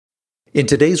In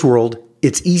today's world,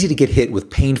 it's easy to get hit with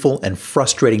painful and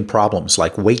frustrating problems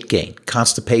like weight gain,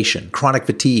 constipation, chronic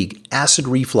fatigue, acid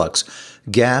reflux,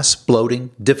 gas,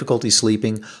 bloating, difficulty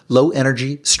sleeping, low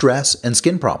energy, stress, and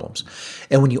skin problems.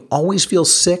 And when you always feel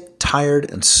sick,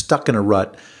 tired, and stuck in a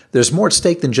rut, there's more at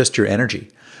stake than just your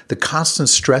energy. The constant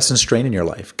stress and strain in your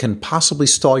life can possibly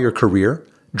stall your career,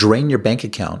 drain your bank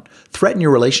account, threaten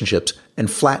your relationships,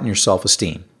 and flatten your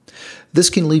self-esteem. This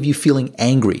can leave you feeling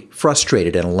angry,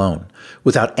 frustrated, and alone,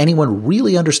 without anyone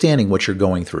really understanding what you're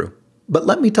going through. But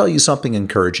let me tell you something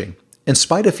encouraging. In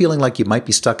spite of feeling like you might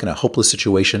be stuck in a hopeless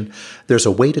situation, there's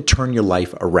a way to turn your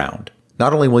life around.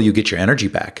 Not only will you get your energy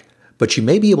back, but you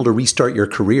may be able to restart your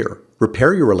career,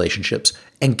 repair your relationships,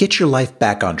 and get your life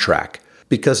back on track.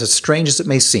 Because as strange as it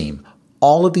may seem,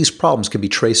 all of these problems can be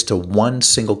traced to one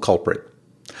single culprit.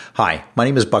 Hi, my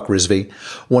name is Buck Rizvi.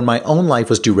 When my own life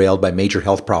was derailed by major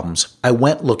health problems, I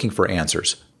went looking for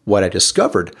answers. What I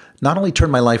discovered not only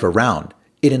turned my life around,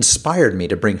 it inspired me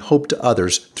to bring hope to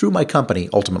others through my company,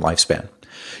 Ultimate Lifespan.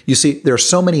 You see, there are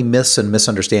so many myths and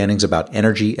misunderstandings about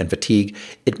energy and fatigue,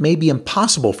 it may be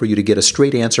impossible for you to get a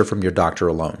straight answer from your doctor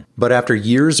alone. But after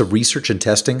years of research and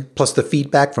testing, plus the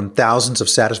feedback from thousands of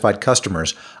satisfied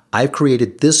customers, I've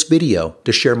created this video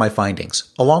to share my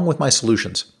findings, along with my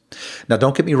solutions. Now,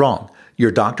 don't get me wrong,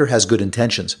 your doctor has good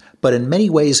intentions, but in many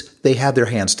ways, they have their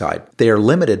hands tied. They are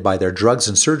limited by their drugs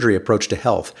and surgery approach to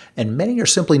health, and many are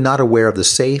simply not aware of the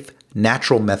safe,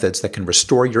 natural methods that can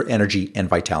restore your energy and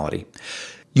vitality.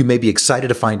 You may be excited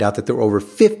to find out that there are over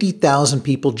 50,000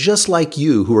 people just like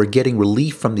you who are getting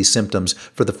relief from these symptoms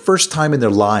for the first time in their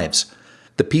lives.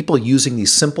 The people using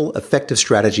these simple, effective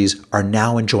strategies are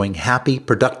now enjoying happy,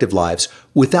 productive lives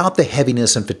without the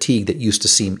heaviness and fatigue that used to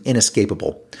seem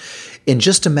inescapable. In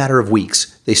just a matter of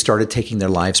weeks, they started taking their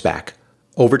lives back.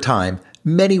 Over time,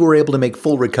 many were able to make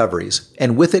full recoveries,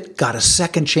 and with it, got a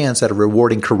second chance at a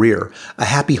rewarding career, a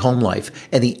happy home life,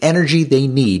 and the energy they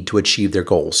need to achieve their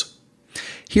goals.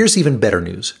 Here's even better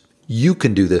news. You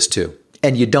can do this too.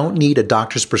 And you don't need a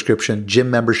doctor's prescription, gym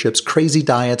memberships, crazy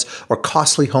diets, or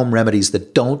costly home remedies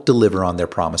that don't deliver on their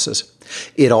promises.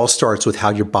 It all starts with how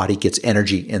your body gets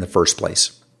energy in the first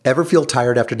place. Ever feel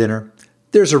tired after dinner?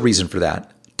 There's a reason for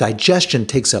that. Digestion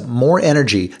takes up more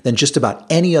energy than just about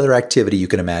any other activity you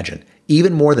can imagine,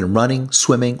 even more than running,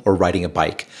 swimming, or riding a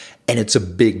bike. And it's a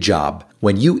big job.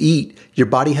 When you eat, your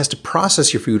body has to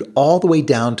process your food all the way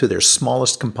down to their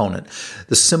smallest component,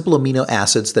 the simple amino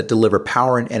acids that deliver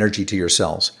power and energy to your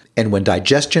cells. And when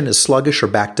digestion is sluggish or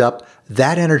backed up,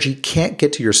 that energy can't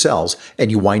get to your cells,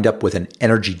 and you wind up with an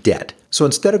energy debt. So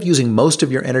instead of using most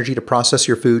of your energy to process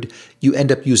your food, you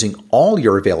end up using all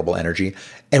your available energy,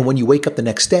 and when you wake up the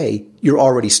next day, you're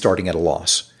already starting at a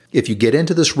loss. If you get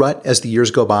into this rut as the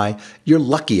years go by, you're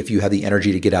lucky if you have the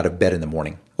energy to get out of bed in the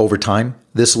morning. Over time,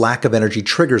 this lack of energy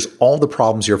triggers all the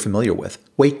problems you're familiar with: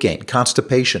 weight gain,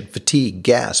 constipation, fatigue,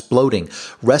 gas, bloating,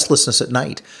 restlessness at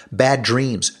night, bad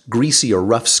dreams, greasy or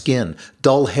rough skin,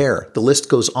 dull hair. The list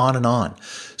goes on and on.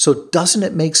 So doesn't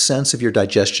it make sense if your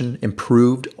digestion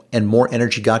improved and more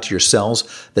energy got to your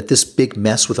cells, that this big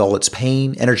mess with all its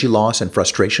pain, energy loss, and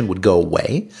frustration would go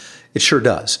away? It sure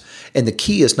does. And the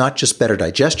key is not just better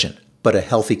digestion, but a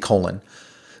healthy colon.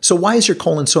 So why is your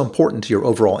colon so important to your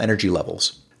overall energy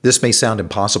levels? This may sound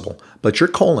impossible, but your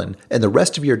colon and the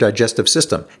rest of your digestive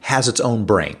system has its own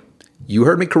brain. You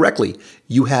heard me correctly.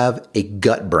 You have a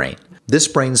gut brain. This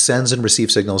brain sends and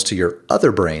receives signals to your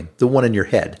other brain, the one in your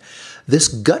head. This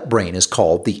gut brain is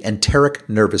called the enteric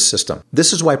nervous system.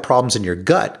 This is why problems in your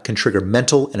gut can trigger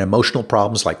mental and emotional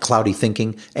problems like cloudy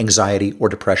thinking, anxiety, or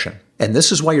depression. And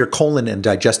this is why your colon and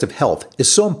digestive health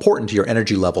is so important to your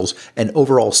energy levels and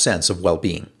overall sense of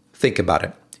well-being. Think about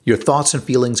it. Your thoughts and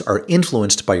feelings are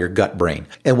influenced by your gut brain.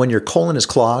 And when your colon is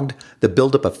clogged, the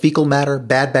buildup of fecal matter,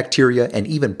 bad bacteria, and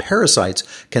even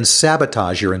parasites can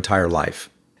sabotage your entire life.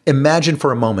 Imagine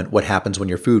for a moment what happens when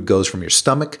your food goes from your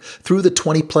stomach through the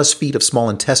 20+ feet of small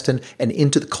intestine and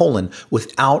into the colon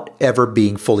without ever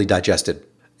being fully digested.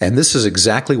 And this is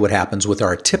exactly what happens with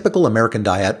our typical American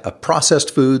diet of processed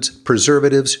foods,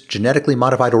 preservatives, genetically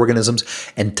modified organisms,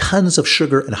 and tons of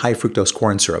sugar and high fructose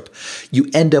corn syrup. You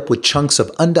end up with chunks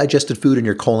of undigested food in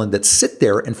your colon that sit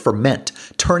there and ferment,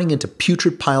 turning into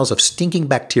putrid piles of stinking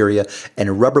bacteria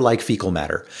and rubber-like fecal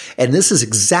matter. And this is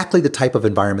exactly the type of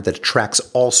environment that attracts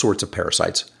all sorts of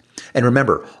parasites. And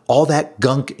remember, all that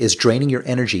gunk is draining your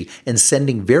energy and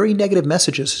sending very negative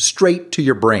messages straight to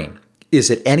your brain. Is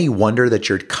it any wonder that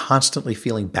you're constantly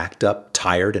feeling backed up,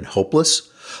 tired, and hopeless?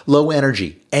 Low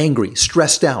energy, angry,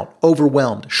 stressed out,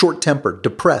 overwhelmed, short-tempered,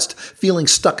 depressed, feeling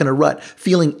stuck in a rut,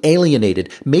 feeling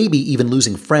alienated, maybe even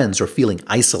losing friends or feeling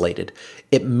isolated.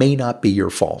 It may not be your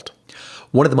fault.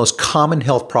 One of the most common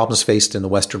health problems faced in the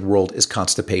Western world is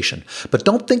constipation. But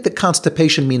don't think that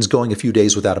constipation means going a few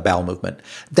days without a bowel movement.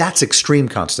 That's extreme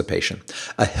constipation.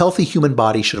 A healthy human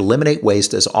body should eliminate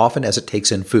waste as often as it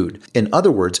takes in food. In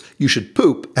other words, you should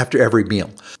poop after every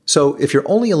meal. So if you're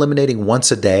only eliminating once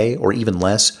a day or even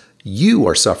less, you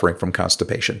are suffering from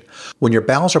constipation. When your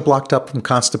bowels are blocked up from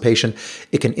constipation,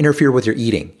 it can interfere with your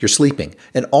eating, your sleeping,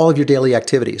 and all of your daily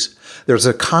activities. There's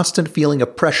a constant feeling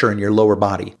of pressure in your lower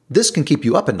body. This can keep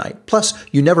you up at night. Plus,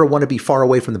 you never want to be far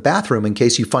away from the bathroom in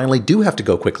case you finally do have to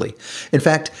go quickly. In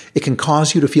fact, it can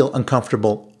cause you to feel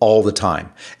uncomfortable all the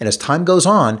time. And as time goes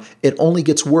on, it only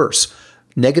gets worse,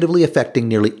 negatively affecting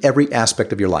nearly every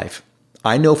aspect of your life.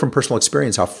 I know from personal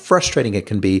experience how frustrating it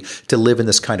can be to live in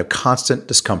this kind of constant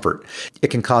discomfort. It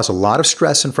can cause a lot of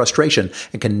stress and frustration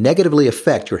and can negatively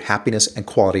affect your happiness and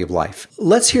quality of life.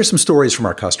 Let's hear some stories from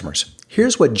our customers.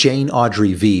 Here's what Jane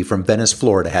Audrey V. from Venice,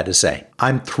 Florida had to say.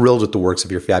 I'm thrilled with the works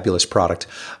of your fabulous product.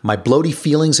 My bloaty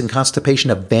feelings and constipation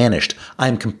have vanished. I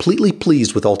am completely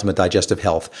pleased with Ultimate Digestive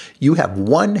Health. You have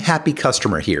one happy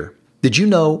customer here. Did you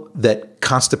know that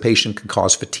constipation can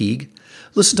cause fatigue?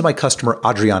 Listen to my customer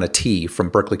Adriana T. from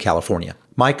Berkeley, California.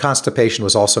 My constipation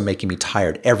was also making me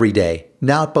tired every day.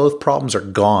 Now both problems are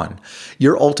gone.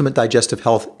 Your Ultimate Digestive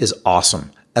Health is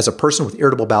awesome. As a person with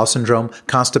irritable bowel syndrome,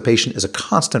 constipation is a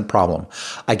constant problem.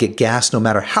 I get gas no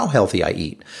matter how healthy I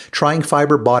eat. Trying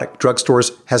fiber bought at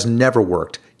drugstores has never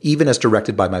worked, even as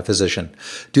directed by my physician.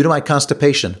 Due to my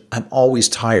constipation, I'm always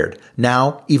tired.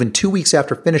 Now, even 2 weeks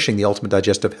after finishing the Ultimate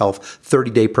Digestive Health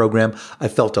 30-day program, I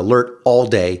felt alert all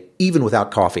day, even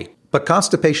without coffee. But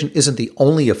constipation isn't the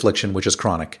only affliction which is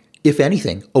chronic. If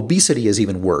anything, obesity is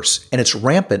even worse, and it's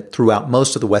rampant throughout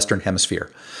most of the Western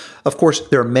Hemisphere. Of course,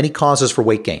 there are many causes for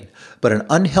weight gain, but an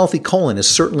unhealthy colon is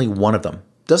certainly one of them.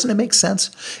 Doesn't it make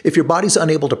sense? If your body's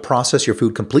unable to process your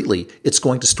food completely, it's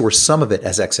going to store some of it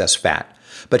as excess fat.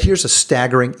 But here's a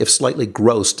staggering, if slightly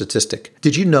gross, statistic.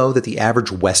 Did you know that the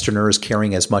average Westerner is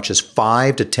carrying as much as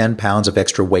 5 to 10 pounds of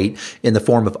extra weight in the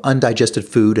form of undigested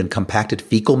food and compacted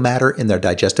fecal matter in their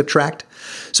digestive tract?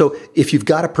 So if you've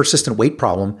got a persistent weight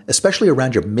problem, especially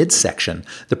around your midsection,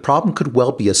 the problem could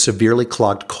well be a severely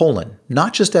clogged colon,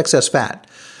 not just excess fat.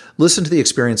 Listen to the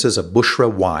experiences of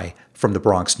Bushra Y. from the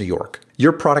Bronx, New York.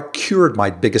 Your product cured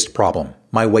my biggest problem,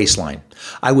 my waistline.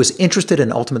 I was interested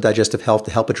in Ultimate Digestive Health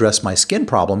to help address my skin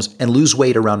problems and lose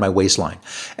weight around my waistline.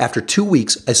 After 2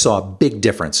 weeks, I saw a big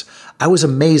difference. I was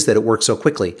amazed that it worked so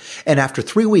quickly. And after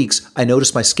 3 weeks, I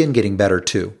noticed my skin getting better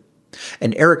too.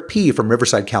 And Eric P. from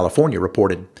Riverside, California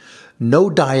reported,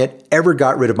 no diet ever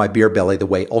got rid of my beer belly the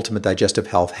way Ultimate Digestive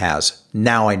Health has.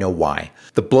 Now I know why.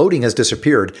 The bloating has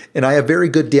disappeared, and I have very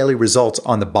good daily results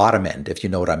on the bottom end, if you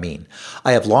know what I mean.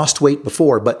 I have lost weight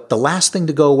before, but the last thing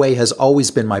to go away has always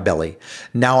been my belly.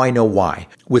 Now I know why.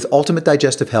 With Ultimate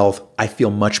Digestive Health, I feel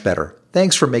much better.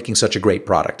 Thanks for making such a great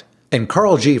product. And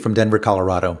Carl G. from Denver,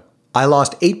 Colorado. I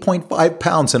lost 8.5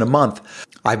 pounds in a month.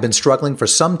 I've been struggling for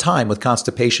some time with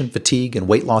constipation, fatigue, and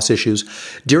weight loss issues.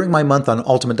 During my month on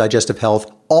Ultimate Digestive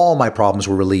Health, all my problems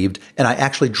were relieved, and I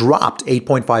actually dropped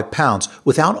 8.5 pounds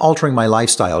without altering my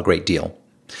lifestyle a great deal.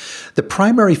 The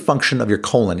primary function of your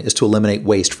colon is to eliminate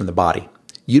waste from the body.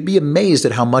 You'd be amazed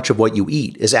at how much of what you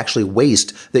eat is actually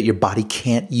waste that your body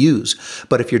can't use.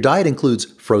 But if your diet includes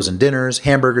frozen dinners,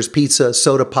 hamburgers, pizza,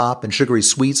 soda pop, and sugary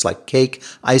sweets like cake,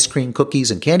 ice cream, cookies,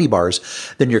 and candy bars,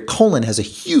 then your colon has a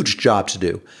huge job to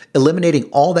do, eliminating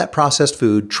all that processed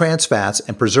food, trans fats,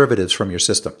 and preservatives from your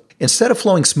system. Instead of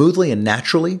flowing smoothly and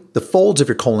naturally, the folds of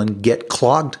your colon get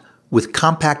clogged with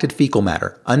compacted fecal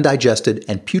matter, undigested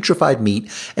and putrefied meat,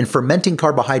 and fermenting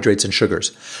carbohydrates and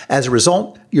sugars. As a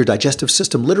result, your digestive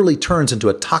system literally turns into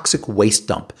a toxic waste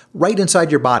dump right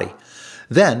inside your body.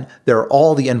 Then there are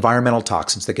all the environmental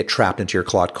toxins that get trapped into your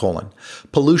clogged colon.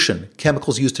 Pollution,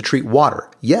 chemicals used to treat water,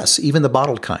 yes, even the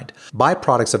bottled kind,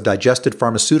 byproducts of digested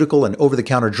pharmaceutical and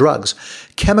over-the-counter drugs,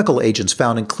 chemical agents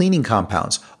found in cleaning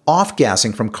compounds,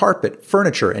 off-gassing from carpet,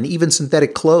 furniture, and even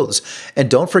synthetic clothes. And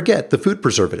don't forget the food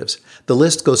preservatives. The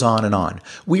list goes on and on.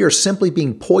 We are simply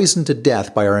being poisoned to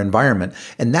death by our environment,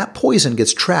 and that poison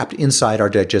gets trapped inside our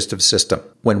digestive system.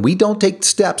 When we don't take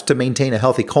steps to maintain a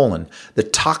healthy colon, the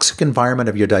toxic environment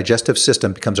of your digestive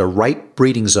system becomes a ripe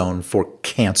breeding zone for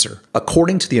cancer.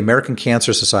 According to the American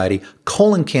Cancer Society,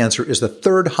 colon cancer is the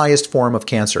third highest form of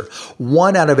cancer.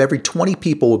 1 out of every 20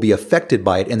 people will be affected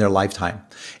by it in their lifetime.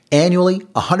 Annually,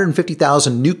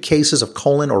 150,000 new cases of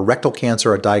colon or rectal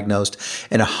cancer are diagnosed,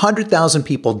 and 100,000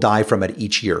 people die from it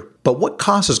each year. But what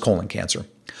causes colon cancer?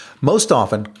 Most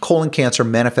often, colon cancer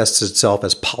manifests itself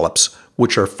as polyps,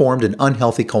 which are formed in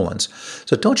unhealthy colons.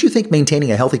 So don't you think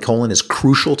maintaining a healthy colon is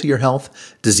crucial to your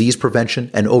health, disease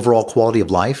prevention, and overall quality of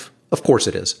life? Of course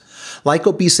it is. Like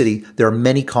obesity, there are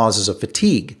many causes of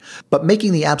fatigue, but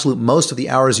making the absolute most of the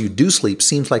hours you do sleep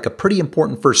seems like a pretty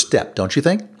important first step, don't you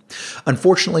think?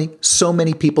 Unfortunately, so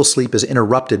many people's sleep is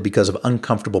interrupted because of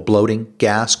uncomfortable bloating,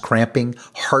 gas, cramping,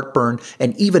 heartburn,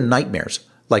 and even nightmares,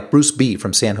 like Bruce B.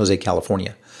 from San Jose,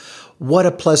 California. What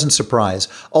a pleasant surprise.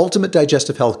 Ultimate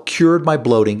Digestive Health cured my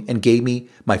bloating and gave me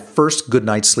my first good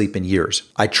night's sleep in years.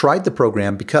 I tried the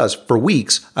program because, for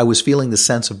weeks, I was feeling the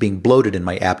sense of being bloated in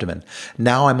my abdomen.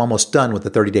 Now I'm almost done with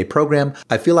the 30-day program.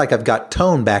 I feel like I've got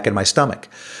tone back in my stomach.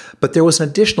 But there was an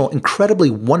additional, incredibly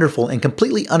wonderful and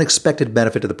completely unexpected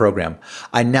benefit to the program.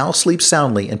 I now sleep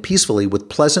soundly and peacefully with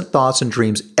pleasant thoughts and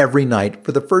dreams every night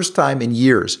for the first time in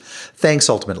years. Thanks,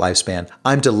 Ultimate Lifespan.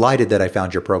 I'm delighted that I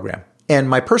found your program. And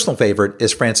my personal favorite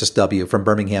is Frances W. from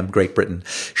Birmingham, Great Britain.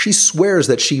 She swears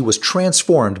that she was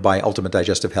transformed by Ultimate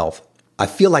Digestive Health. I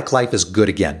feel like life is good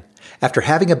again. After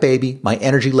having a baby, my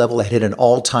energy level had hit an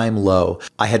all-time low.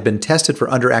 I had been tested for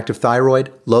underactive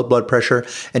thyroid, low blood pressure,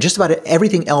 and just about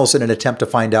everything else in an attempt to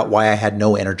find out why I had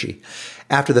no energy.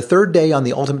 After the third day on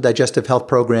the Ultimate Digestive Health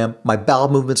program, my bowel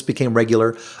movements became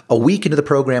regular. A week into the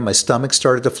program, my stomach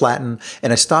started to flatten,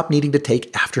 and I stopped needing to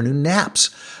take afternoon naps.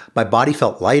 My body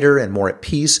felt lighter and more at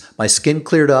peace, my skin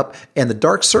cleared up, and the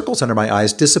dark circles under my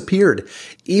eyes disappeared.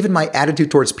 Even my attitude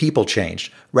towards people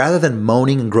changed. Rather than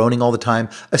moaning and groaning all the time,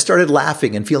 I started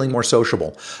laughing and feeling more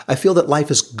sociable. I feel that life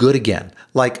is good again,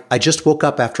 like I just woke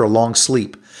up after a long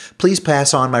sleep. Please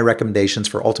pass on my recommendations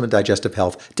for Ultimate Digestive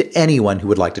Health to anyone who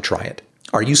would like to try it.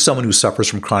 Are you someone who suffers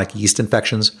from chronic yeast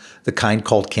infections, the kind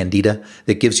called Candida,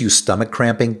 that gives you stomach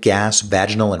cramping, gas,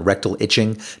 vaginal and rectal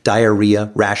itching,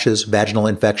 diarrhea, rashes, vaginal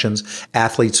infections,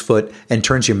 athlete's foot, and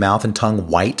turns your mouth and tongue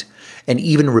white? And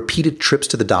even repeated trips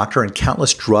to the doctor and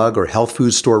countless drug or health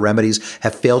food store remedies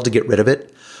have failed to get rid of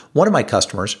it? One of my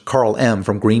customers, Carl M.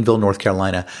 from Greenville, North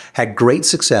Carolina, had great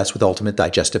success with Ultimate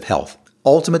Digestive Health.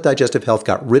 Ultimate Digestive Health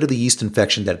got rid of the yeast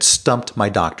infection that had stumped my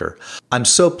doctor. I'm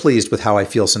so pleased with how I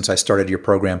feel since I started your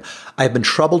program. I have been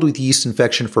troubled with yeast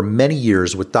infection for many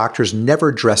years, with doctors never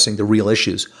addressing the real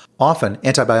issues. Often,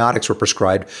 antibiotics were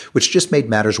prescribed, which just made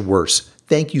matters worse.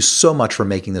 Thank you so much for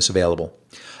making this available.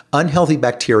 Unhealthy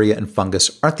bacteria and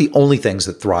fungus aren't the only things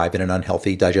that thrive in an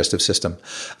unhealthy digestive system.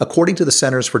 According to the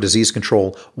Centers for Disease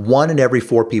Control, 1 in every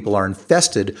 4 people are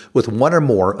infested with one or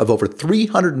more of over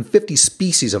 350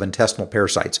 species of intestinal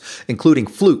parasites, including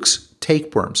flukes,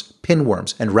 tapeworms,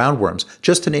 pinworms, and roundworms,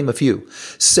 just to name a few.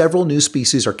 Several new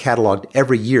species are cataloged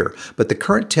every year, but the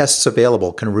current tests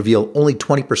available can reveal only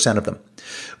 20% of them.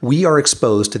 We are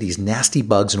exposed to these nasty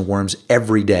bugs and worms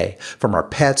every day, from our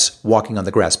pets, walking on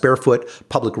the grass barefoot,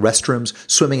 public restrooms,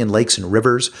 swimming in lakes and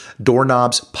rivers,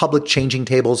 doorknobs, public changing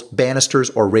tables,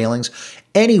 banisters, or railings,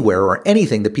 anywhere or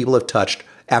anything that people have touched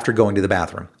after going to the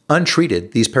bathroom.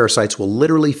 Untreated, these parasites will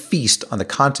literally feast on the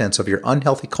contents of your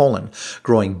unhealthy colon,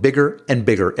 growing bigger and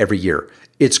bigger every year.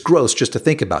 It's gross just to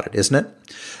think about it, isn't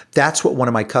it? That's what one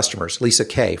of my customers, Lisa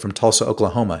K. from Tulsa,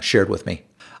 Oklahoma, shared with me.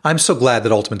 I'm so glad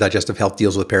that Ultimate Digestive Health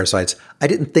deals with parasites. I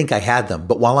didn't think I had them,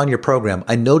 but while on your program,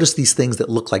 I noticed these things that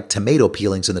look like tomato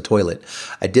peelings in the toilet.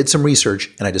 I did some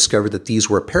research, and I discovered that these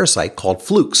were a parasite called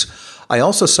flukes. I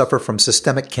also suffer from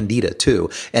systemic candida too,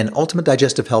 and Ultimate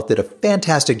Digestive Health did a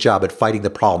fantastic job at fighting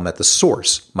the problem at the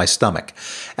source, my stomach.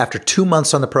 After 2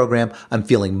 months on the program, I'm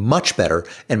feeling much better,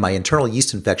 and my internal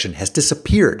yeast infection has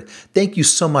disappeared. Thank you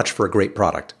so much for a great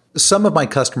product. Some of my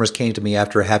customers came to me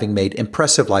after having made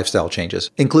impressive lifestyle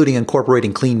changes, including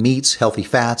incorporating clean meats, healthy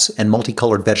fats, and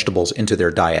multicolored vegetables into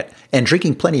their diet, and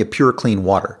drinking plenty of pure, clean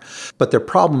water. But their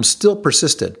problems still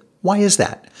persisted. Why is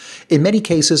that? In many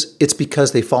cases, it's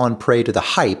because they've fallen prey to the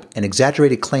hype and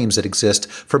exaggerated claims that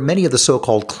exist for many of the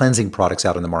so-called cleansing products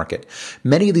out in the market.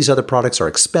 Many of these other products are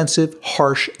expensive,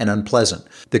 harsh, and unpleasant.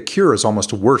 The cure is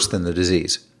almost worse than the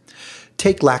disease.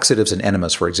 Take laxatives and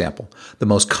enemas, for example. The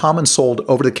most common sold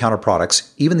over-the-counter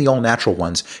products, even the all-natural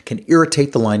ones, can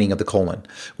irritate the lining of the colon.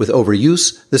 With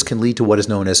overuse, this can lead to what is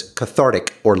known as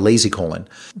cathartic or lazy colon.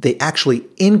 They actually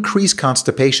increase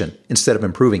constipation instead of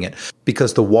improving it,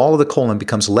 because the wall of the colon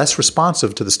becomes less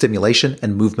responsive to the stimulation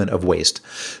and movement of waste.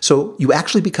 So you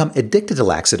actually become addicted to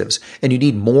laxatives, and you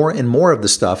need more and more of the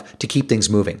stuff to keep things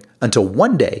moving, until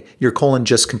one day your colon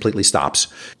just completely stops.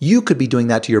 You could be doing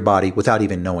that to your body without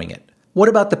even knowing it. What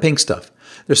about the pink stuff?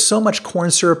 There's so much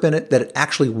corn syrup in it that it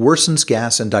actually worsens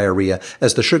gas and diarrhea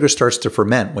as the sugar starts to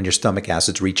ferment when your stomach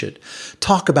acids reach it.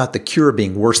 Talk about the cure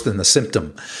being worse than the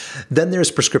symptom. Then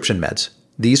there's prescription meds.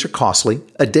 These are costly,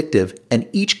 addictive, and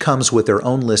each comes with their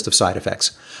own list of side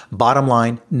effects. Bottom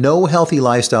line, no healthy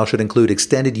lifestyle should include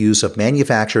extended use of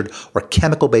manufactured or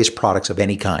chemical-based products of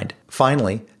any kind.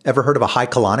 Finally, ever heard of a high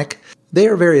colonic? They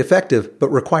are very effective, but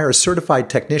require a certified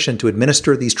technician to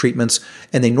administer these treatments,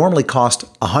 and they normally cost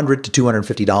 $100 to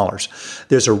 $250.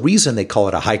 There's a reason they call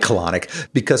it a high colonic,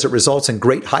 because it results in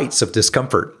great heights of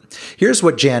discomfort. Here's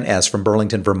what Jan S. from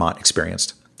Burlington, Vermont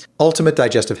experienced. Ultimate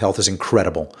Digestive Health is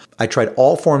incredible. I tried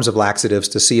all forms of laxatives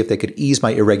to see if they could ease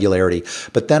my irregularity,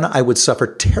 but then I would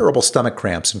suffer terrible stomach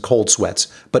cramps and cold sweats,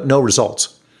 but no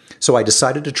results. So I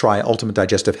decided to try Ultimate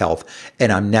Digestive Health,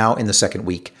 and I'm now in the second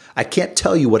week. I can't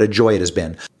tell you what a joy it has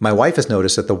been. My wife has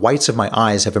noticed that the whites of my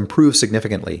eyes have improved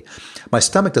significantly. My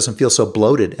stomach doesn't feel so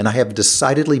bloated, and I have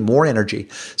decidedly more energy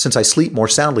since I sleep more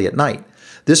soundly at night.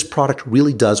 This product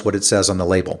really does what it says on the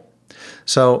label.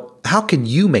 So, how can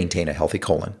you maintain a healthy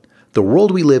colon? The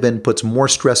world we live in puts more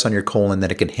stress on your colon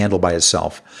than it can handle by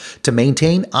itself. To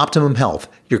maintain optimum health,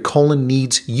 your colon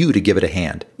needs you to give it a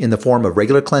hand in the form of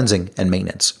regular cleansing and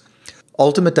maintenance.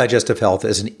 Ultimate Digestive Health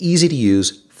is an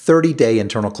easy-to-use 30-day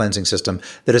internal cleansing system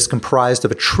that is comprised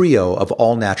of a trio of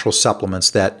all-natural supplements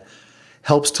that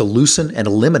helps to loosen and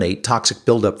eliminate toxic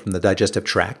buildup from the digestive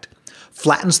tract,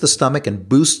 flattens the stomach and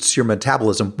boosts your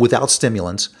metabolism without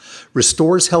stimulants,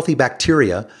 restores healthy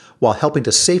bacteria while helping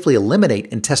to safely eliminate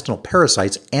intestinal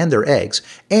parasites and their eggs,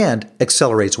 and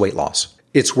accelerates weight loss.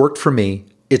 It's worked for me.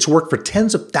 It's worked for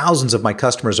tens of thousands of my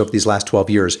customers over these last 12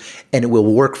 years, and it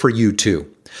will work for you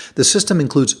too. The system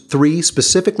includes 3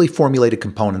 specifically formulated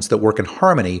components that work in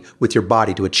harmony with your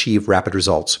body to achieve rapid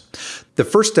results. The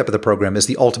first step of the program is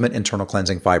the Ultimate Internal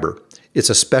Cleansing Fiber. It's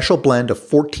a special blend of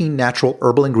 14 natural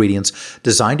herbal ingredients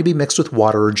designed to be mixed with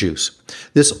water or juice.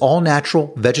 This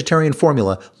all-natural vegetarian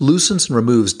formula loosens and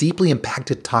removes deeply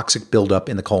impacted toxic buildup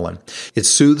in the colon. It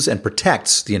soothes and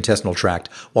protects the intestinal tract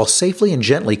while safely and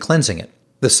gently cleansing it.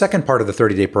 The second part of the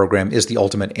 30-day program is the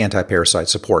Ultimate Anti-Parasite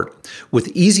Support, with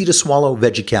easy-to-swallow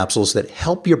veggie capsules that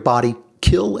help your body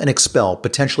kill and expel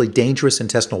potentially dangerous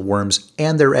intestinal worms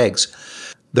and their eggs.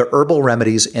 The herbal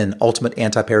remedies in Ultimate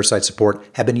Anti-Parasite Support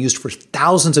have been used for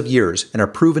thousands of years and are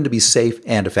proven to be safe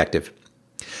and effective.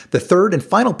 The third and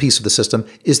final piece of the system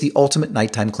is the Ultimate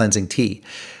Nighttime Cleansing Tea.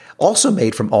 Also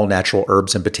made from all-natural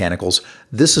herbs and botanicals,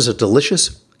 this is a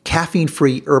delicious,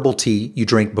 caffeine-free herbal tea you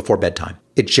drink before bedtime.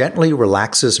 It gently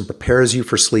relaxes and prepares you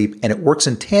for sleep, and it works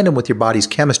in tandem with your body's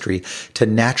chemistry to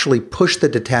naturally push the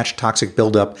detached toxic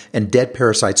buildup and dead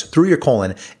parasites through your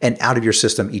colon and out of your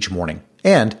system each morning.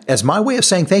 And as my way of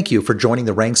saying thank you for joining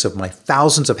the ranks of my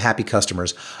thousands of happy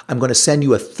customers, I'm going to send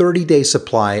you a 30-day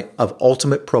supply of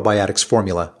Ultimate Probiotics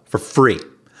formula for free.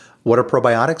 What are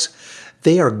probiotics?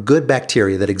 They are good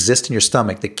bacteria that exist in your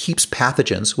stomach that keeps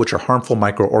pathogens, which are harmful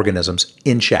microorganisms,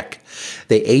 in check.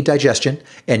 They aid digestion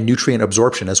and nutrient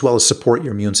absorption as well as support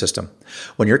your immune system.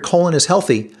 When your colon is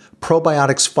healthy,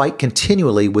 probiotics fight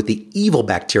continually with the evil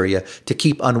bacteria to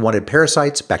keep unwanted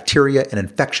parasites, bacteria, and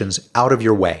infections out of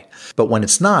your way. But when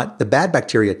it's not, the bad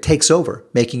bacteria takes over,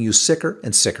 making you sicker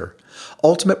and sicker.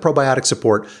 Ultimate Probiotic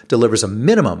Support delivers a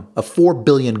minimum of 4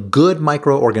 billion good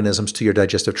microorganisms to your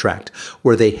digestive tract,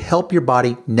 where they help your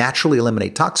body naturally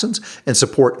eliminate toxins and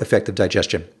support effective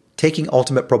digestion. Taking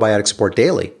Ultimate Probiotic Support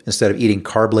daily, instead of eating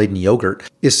carb-laden yogurt,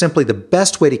 is simply the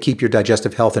best way to keep your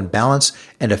digestive health in balance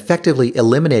and effectively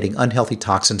eliminating unhealthy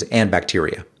toxins and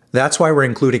bacteria. That's why we're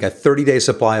including a 30-day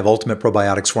supply of Ultimate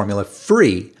Probiotics formula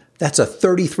free. That's a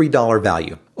 $33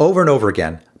 value. Over and over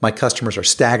again, my customers are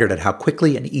staggered at how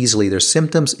quickly and easily their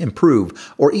symptoms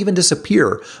improve or even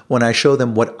disappear when I show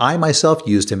them what I myself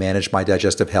use to manage my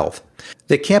digestive health.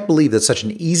 They can't believe that such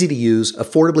an easy-to-use,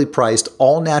 affordably priced,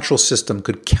 all-natural system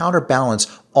could counterbalance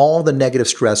all the negative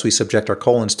stress we subject our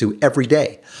colons to every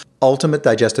day. Ultimate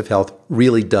Digestive Health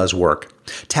really does work.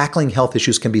 Tackling health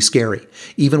issues can be scary.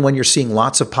 Even when you're seeing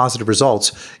lots of positive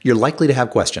results, you're likely to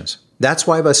have questions. That's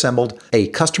why I've assembled a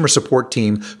customer support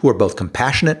team who are both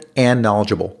compassionate and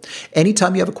knowledgeable.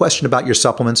 Anytime you have a question about your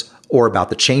supplements or about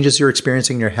the changes you're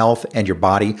experiencing in your health and your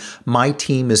body, my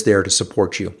team is there to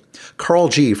support you. Carl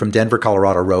G. from Denver,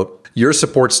 Colorado wrote, "Your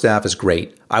support staff is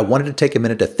great. I wanted to take a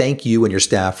minute to thank you and your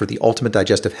staff for the Ultimate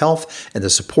Digestive Health and the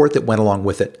support that went along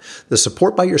with it. The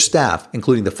support by your staff,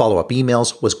 including the follow-up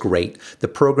emails, was great. The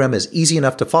program is easy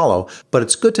enough to follow, but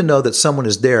it's good to know that someone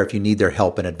is there if you need their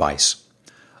help and advice."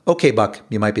 Okay, Buck,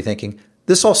 you might be thinking,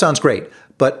 this all sounds great,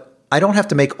 but I don't have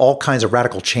to make all kinds of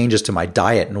radical changes to my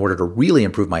diet in order to really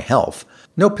improve my health.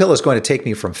 No pill is going to take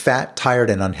me from fat, tired,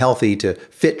 and unhealthy to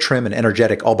fit, trim, and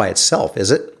energetic all by itself,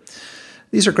 is it?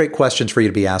 These are great questions for you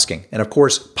to be asking. And of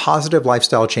course, positive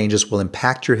lifestyle changes will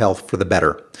impact your health for the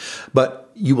better. But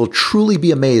you will truly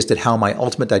be amazed at how my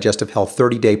Ultimate Digestive Health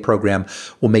 30-day program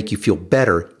will make you feel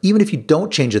better, even if you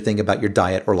don't change a thing about your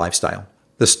diet or lifestyle.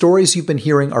 The stories you've been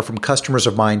hearing are from customers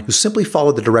of mine who simply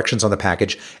followed the directions on the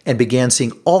package and began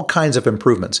seeing all kinds of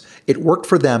improvements. It worked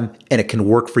for them, and it can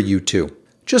work for you too.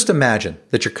 Just imagine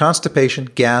that your constipation,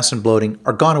 gas, and bloating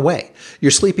are gone away.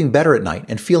 You're sleeping better at night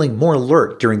and feeling more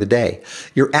alert during the day.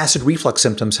 Your acid reflux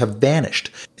symptoms have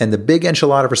vanished. And the big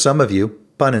enchilada for some of you,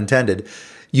 pun intended,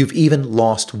 you've even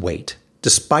lost weight,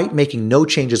 despite making no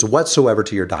changes whatsoever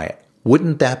to your diet.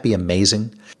 Wouldn't that be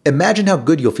amazing? Imagine how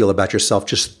good you'll feel about yourself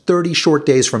just 30 short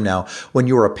days from now when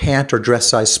you are a pant or dress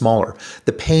size smaller.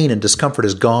 The pain and discomfort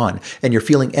is gone, and you're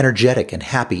feeling energetic and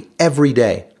happy every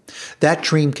day. That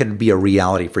dream can be a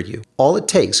reality for you. All it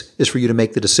takes is for you to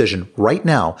make the decision right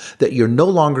now that you're no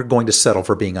longer going to settle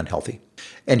for being unhealthy.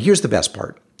 And here's the best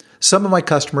part. Some of my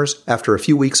customers, after a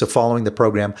few weeks of following the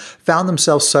program, found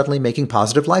themselves suddenly making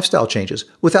positive lifestyle changes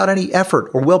without any effort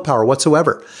or willpower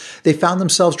whatsoever. They found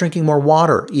themselves drinking more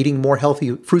water, eating more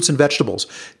healthy fruits and vegetables,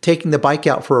 taking the bike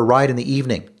out for a ride in the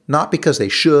evening, not because they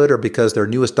should or because their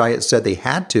newest diet said they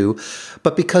had to,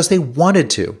 but because they wanted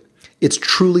to. It's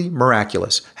truly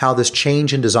miraculous how this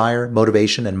change in desire,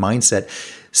 motivation, and mindset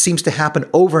seems to happen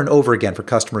over and over again for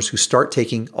customers who start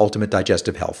taking Ultimate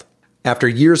Digestive Health. After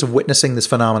years of witnessing this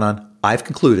phenomenon, I've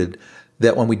concluded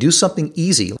that when we do something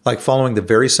easy, like following the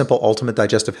very simple Ultimate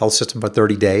Digestive Health system for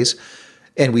 30 days,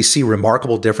 and we see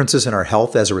remarkable differences in our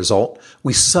health as a result,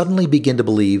 we suddenly begin to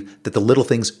believe that the little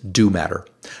things do matter.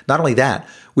 Not only that,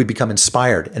 we become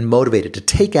inspired and motivated to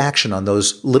take action on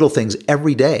those little things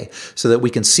every day so that we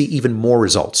can see even more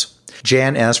results.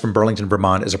 Jan S. from Burlington,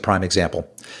 Vermont is a prime example.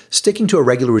 Sticking to a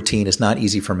regular routine is not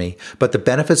easy for me, but the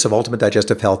benefits of Ultimate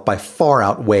Digestive Health by far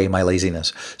outweigh my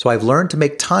laziness, so I've learned to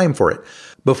make time for it.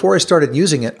 Before I started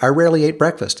using it, I rarely ate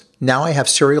breakfast. Now I have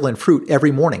cereal and fruit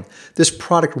every morning. This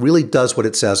product really does what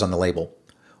it says on the label.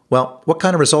 Well, what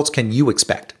kind of results can you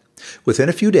expect? Within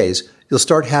a few days, you'll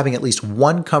start having at least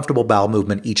one comfortable bowel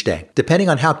movement each day. Depending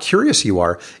on how curious you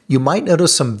are, you might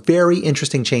notice some very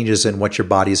interesting changes in what your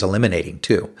body is eliminating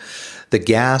too. The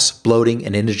gas, bloating,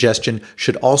 and indigestion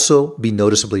should also be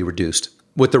noticeably reduced.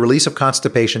 With the release of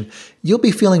constipation, you'll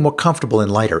be feeling more comfortable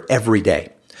and lighter every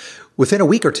day. Within a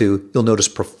week or two, you'll notice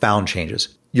profound changes.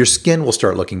 Your skin will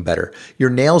start looking better,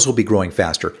 your nails will be growing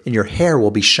faster, and your hair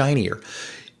will be shinier.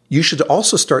 You should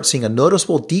also start seeing a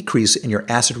noticeable decrease in your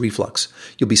acid reflux.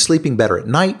 You'll be sleeping better at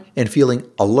night and feeling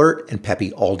alert and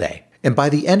peppy all day. And by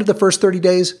the end of the first 30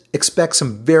 days, expect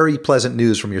some very pleasant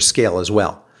news from your scale as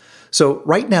well. So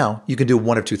right now, you can do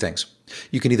one of two things.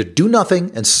 You can either do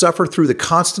nothing and suffer through the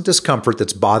constant discomfort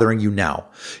that's bothering you now.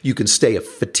 You can stay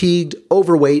fatigued,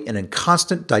 overweight, and in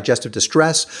constant digestive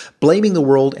distress, blaming the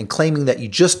world and claiming that you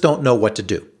just don't know what to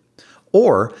do.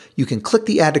 Or you can click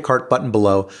the Add to Cart button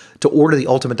below to order the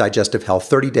Ultimate Digestive Health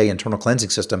 30-day internal cleansing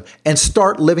system and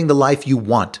start living the life you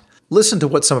want. Listen to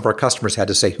what some of our customers had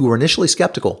to say who were initially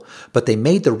skeptical, but they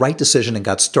made the right decision and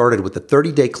got started with the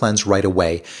 30-day cleanse right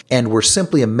away and were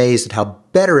simply amazed at how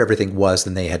better everything was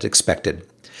than they had expected.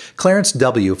 Clarence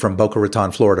W. from Boca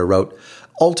Raton, Florida wrote,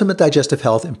 Ultimate Digestive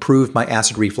Health improved my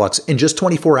acid reflux in just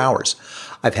 24 hours.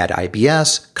 I've had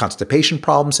IBS, constipation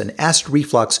problems, and acid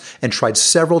reflux and tried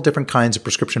several different kinds of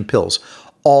prescription pills,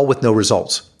 all with no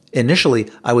results. Initially,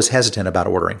 I was hesitant about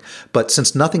ordering, but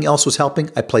since nothing else was helping,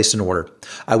 I placed an order.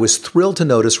 I was thrilled to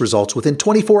notice results within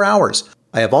 24 hours.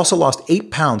 I have also lost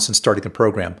 8 pounds since starting the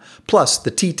program. Plus,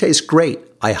 the tea tastes great.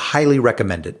 I highly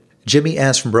recommend it. Jimmy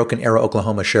S. from Broken Arrow,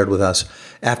 Oklahoma shared with us,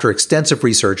 after extensive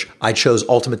research, I chose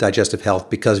Ultimate Digestive Health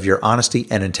because of your honesty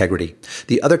and integrity.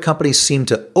 The other companies seem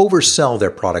to oversell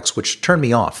their products, which turned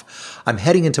me off. I'm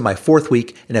heading into my 4th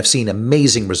week and have seen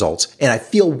amazing results, and I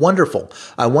feel wonderful.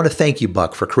 I want to thank you,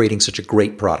 Buck, for creating such a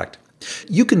great product.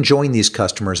 You can join these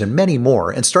customers and many more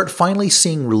and start finally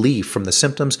seeing relief from the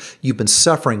symptoms you've been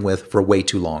suffering with for way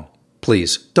too long.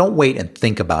 Please, don't wait and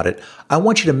think about it. I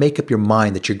want you to make up your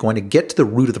mind that you're going to get to the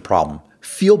root of the problem,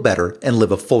 feel better, and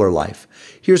live a fuller life.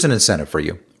 Here's an incentive for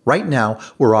you. Right now,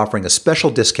 we're offering a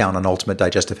special discount on Ultimate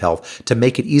Digestive Health to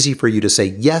make it easy for you to say,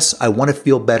 yes, I want to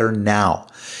feel better now.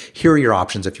 Here are your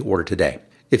options if you order today.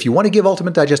 If you want to give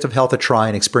Ultimate Digestive Health a try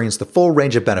and experience the full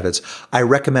range of benefits, I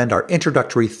recommend our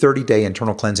introductory 30-day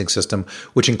internal cleansing system,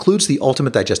 which includes the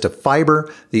Ultimate Digestive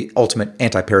Fiber, the Ultimate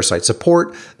Anti-Parasite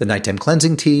Support, the Nighttime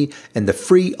Cleansing Tea, and the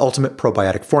free Ultimate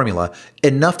Probiotic Formula,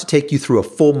 enough to take you through a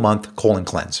full month colon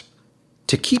cleanse.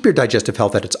 To keep your digestive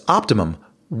health at its optimum,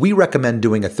 we recommend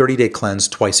doing a 30-day cleanse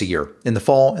twice a year, in the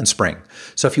fall and spring.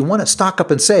 So if you want to stock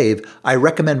up and save, I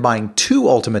recommend buying 2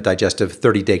 Ultimate Digestive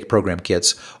 30-day program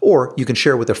kits, or you can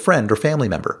share with a friend or family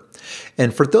member.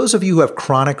 And for those of you who have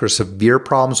chronic or severe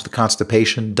problems with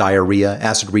constipation, diarrhea,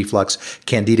 acid reflux,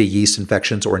 candida yeast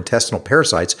infections, or intestinal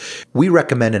parasites, we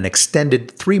recommend an extended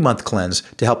 3-month cleanse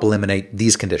to help eliminate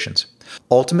these conditions.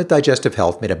 Ultimate Digestive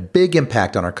Health made a big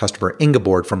impact on our customer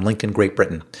Ingeborg from Lincoln, Great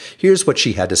Britain. Here's what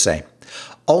she had to say.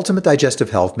 Ultimate Digestive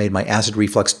Health made my acid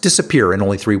reflux disappear in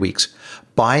only 3 weeks.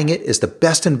 Buying it is the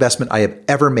best investment I have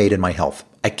ever made in my health.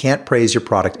 I can't praise your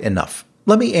product enough.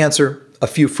 Let me answer a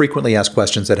few frequently asked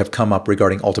questions that have come up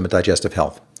regarding Ultimate Digestive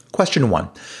Health. Question 1.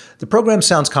 The program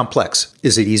sounds complex.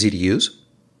 Is it easy to use?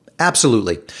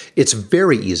 Absolutely. It's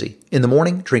very easy. In the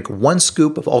morning, drink 1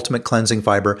 scoop of Ultimate Cleansing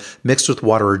Fiber mixed with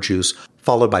water or juice,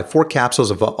 followed by 4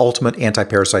 capsules of Ultimate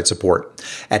Anti-Parasite Support.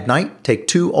 At night, take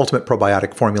 2 Ultimate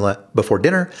Probiotic Formula before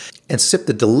dinner and sip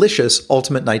the delicious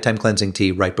Ultimate Nighttime Cleansing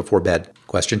Tea right before bed.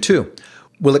 Question 2.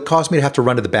 Will it cause me to have to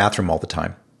run to the bathroom all the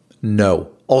time?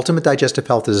 No. Ultimate Digestive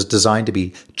Health is designed to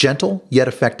be gentle yet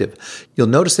effective. You'll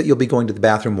notice that you'll be going to the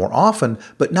bathroom more often,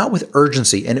 but not with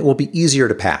urgency, and it will be easier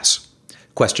to pass.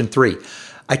 Question 3.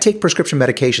 I take prescription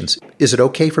medications. Is it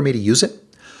okay for me to use it?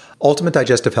 Ultimate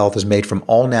Digestive Health is made from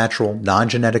all-natural,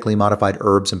 non-genetically modified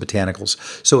herbs and botanicals,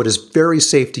 so it is very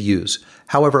safe to use.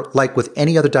 However, like with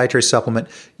any other dietary supplement,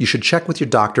 you should check with your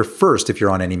doctor first if you're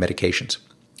on any medications.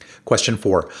 Question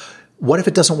 4. What if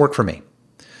it doesn't work for me?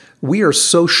 We are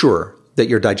so sure that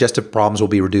your digestive problems will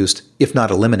be reduced, if not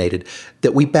eliminated,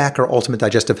 that we back our Ultimate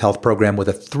Digestive Health program with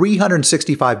a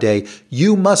 365-day,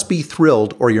 you must be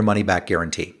thrilled or your money-back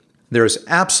guarantee. There is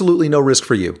absolutely no risk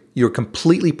for you. You're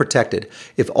completely protected.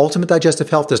 If Ultimate Digestive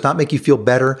Health does not make you feel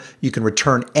better, you can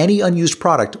return any unused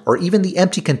product or even the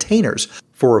empty containers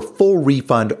for a full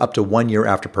refund up to 1 year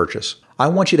after purchase. I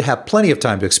want you to have plenty of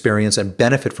time to experience and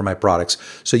benefit from my products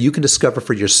so you can discover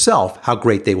for yourself how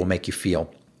great they will make you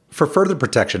feel. For further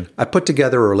protection, I put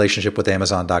together a relationship with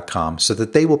Amazon.com so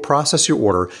that they will process your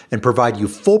order and provide you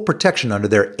full protection under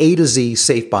their A to Z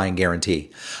safe buying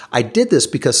guarantee. I did this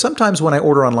because sometimes when I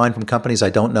order online from companies I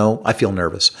don't know, I feel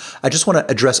nervous. I just want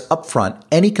to address upfront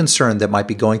any concern that might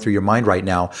be going through your mind right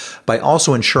now by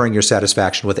also ensuring your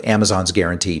satisfaction with Amazon's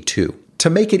guarantee too. To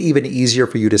make it even easier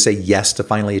for you to say yes to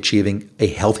finally achieving a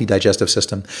healthy digestive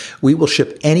system, we will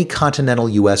ship any continental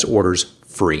U.S. orders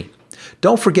free.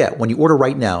 Don't forget, when you order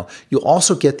right now, you'll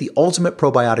also get the Ultimate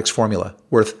Probiotics Formula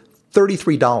worth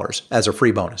 $33 as a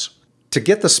free bonus. To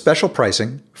get the special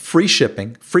pricing, free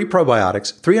shipping, free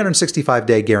probiotics,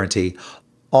 365-day guarantee,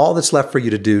 all that's left for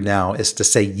you to do now is to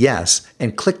say yes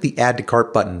and click the Add to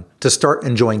Cart button to start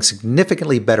enjoying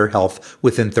significantly better health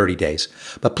within 30 days.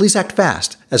 But please act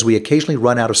fast, as we occasionally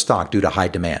run out of stock due to high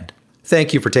demand.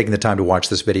 Thank you for taking the time to watch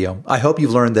this video. I hope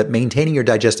you've learned that maintaining your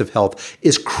digestive health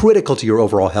is critical to your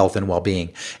overall health and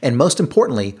well-being, and most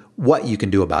importantly, what you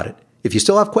can do about it. If you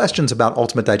still have questions about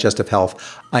Ultimate Digestive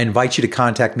Health, I invite you to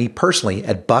contact me personally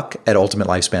at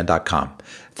buck@ultimatelifespan.com.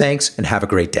 Thanks, and have a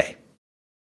great day.